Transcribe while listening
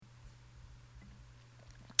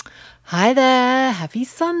Hi there, happy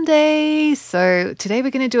Sunday. So, today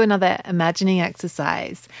we're going to do another imagining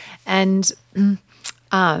exercise. And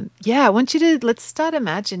yeah, I want you to let's start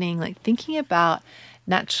imagining, like thinking about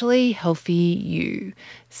naturally healthy you.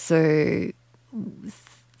 So,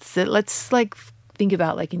 so let's like think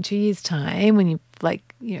about like in 2 years' time when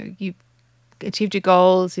you've achieved your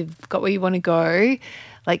goals, you've got where you want to go,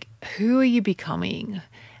 like who are you becoming?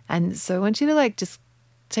 And so I want you to like just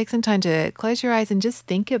take some time to close your eyes and just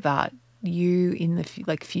think about you in the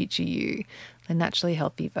like future you, the naturally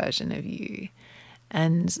healthy version of you.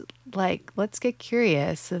 And like let's get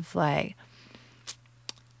curious of like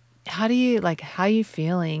how are you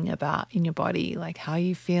feeling about in your body? Like how are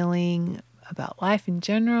you feeling about life in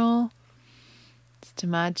general? Just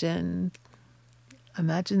imagine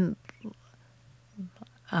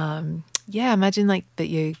yeah, imagine like that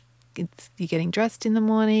you're getting dressed in the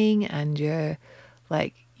morning and you're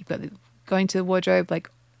like you've got going to the wardrobe, like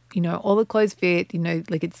all the clothes fit,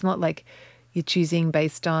 like it's not like you're choosing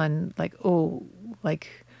based on like, oh, like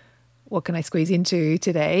what can I squeeze into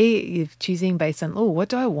today? You're choosing based on, oh, what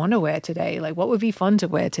do I want to wear today? Like what would be fun to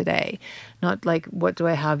wear today? Not like what do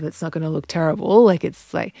I have that's not going to look terrible? Like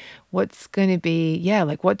it's like what's going to be, yeah,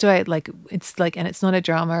 like what do I like, it's like, and it's not a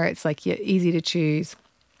drama, it's like you're easy to choose.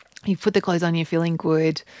 You put the clothes on, you're feeling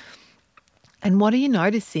good. And what are you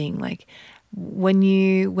noticing? Like when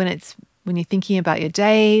you're thinking about your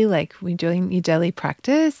day, like when you're doing your daily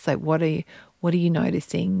practice, like what are you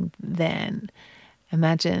noticing then?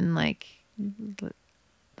 Imagine like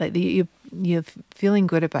you're feeling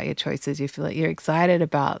good about your choices. You feel like you're excited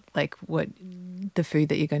about like what the food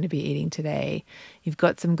that you're going to be eating today. You've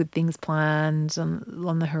got some good things planned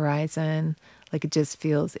on the horizon. Like it just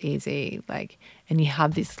feels easy. Like and you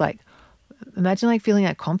have this like imagine like feeling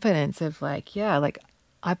that confidence of like, yeah, like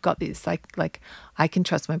I've got this, like I can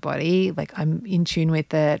trust my body, like I'm in tune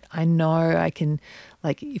with it. I know I can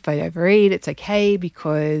like if I overeat, it's okay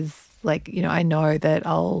because like, I know that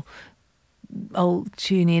I'll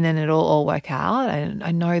tune in and it'll all work out. And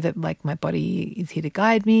I know that like my body is here to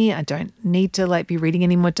guide me. I don't need to like be reading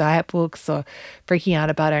any more diet books or freaking out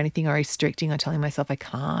about anything or restricting or telling myself I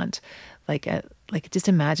can't. Like just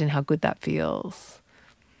imagine how good that feels.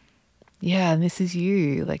 Yeah, and this is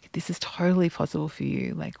you. Like this is totally possible for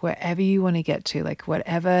you. Like wherever you want to get to, like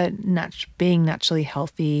whatever being naturally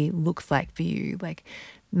healthy looks like for you. Like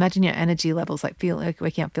imagine your energy levels, like feel like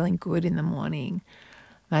waking up feeling good in the morning.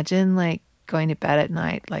 Imagine like going to bed at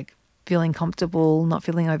night, like feeling comfortable, not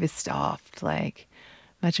feeling overstuffed. Like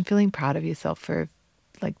imagine feeling proud of yourself for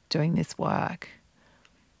like doing this work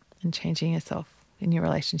and changing yourself in your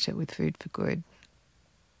relationship with food for good.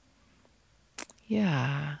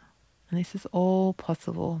 Yeah. And this is all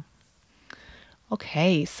possible.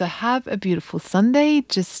 Okay, so have a beautiful Sunday.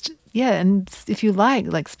 Just, yeah, and if you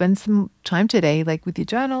like spend some time today, like with your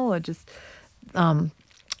journal or just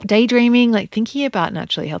daydreaming, like thinking about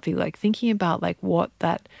naturally healthy, like thinking about like what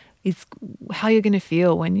that is, how you're going to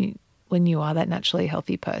feel when you are that naturally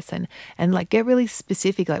healthy person, and like get really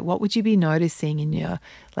specific. Like, what would you be noticing in your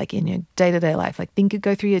day to day life? Like,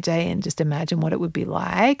 go through your day and just imagine what it would be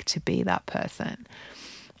like to be that person.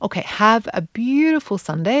 Okay, have a beautiful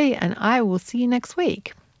Sunday, and I will see you next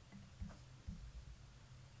week.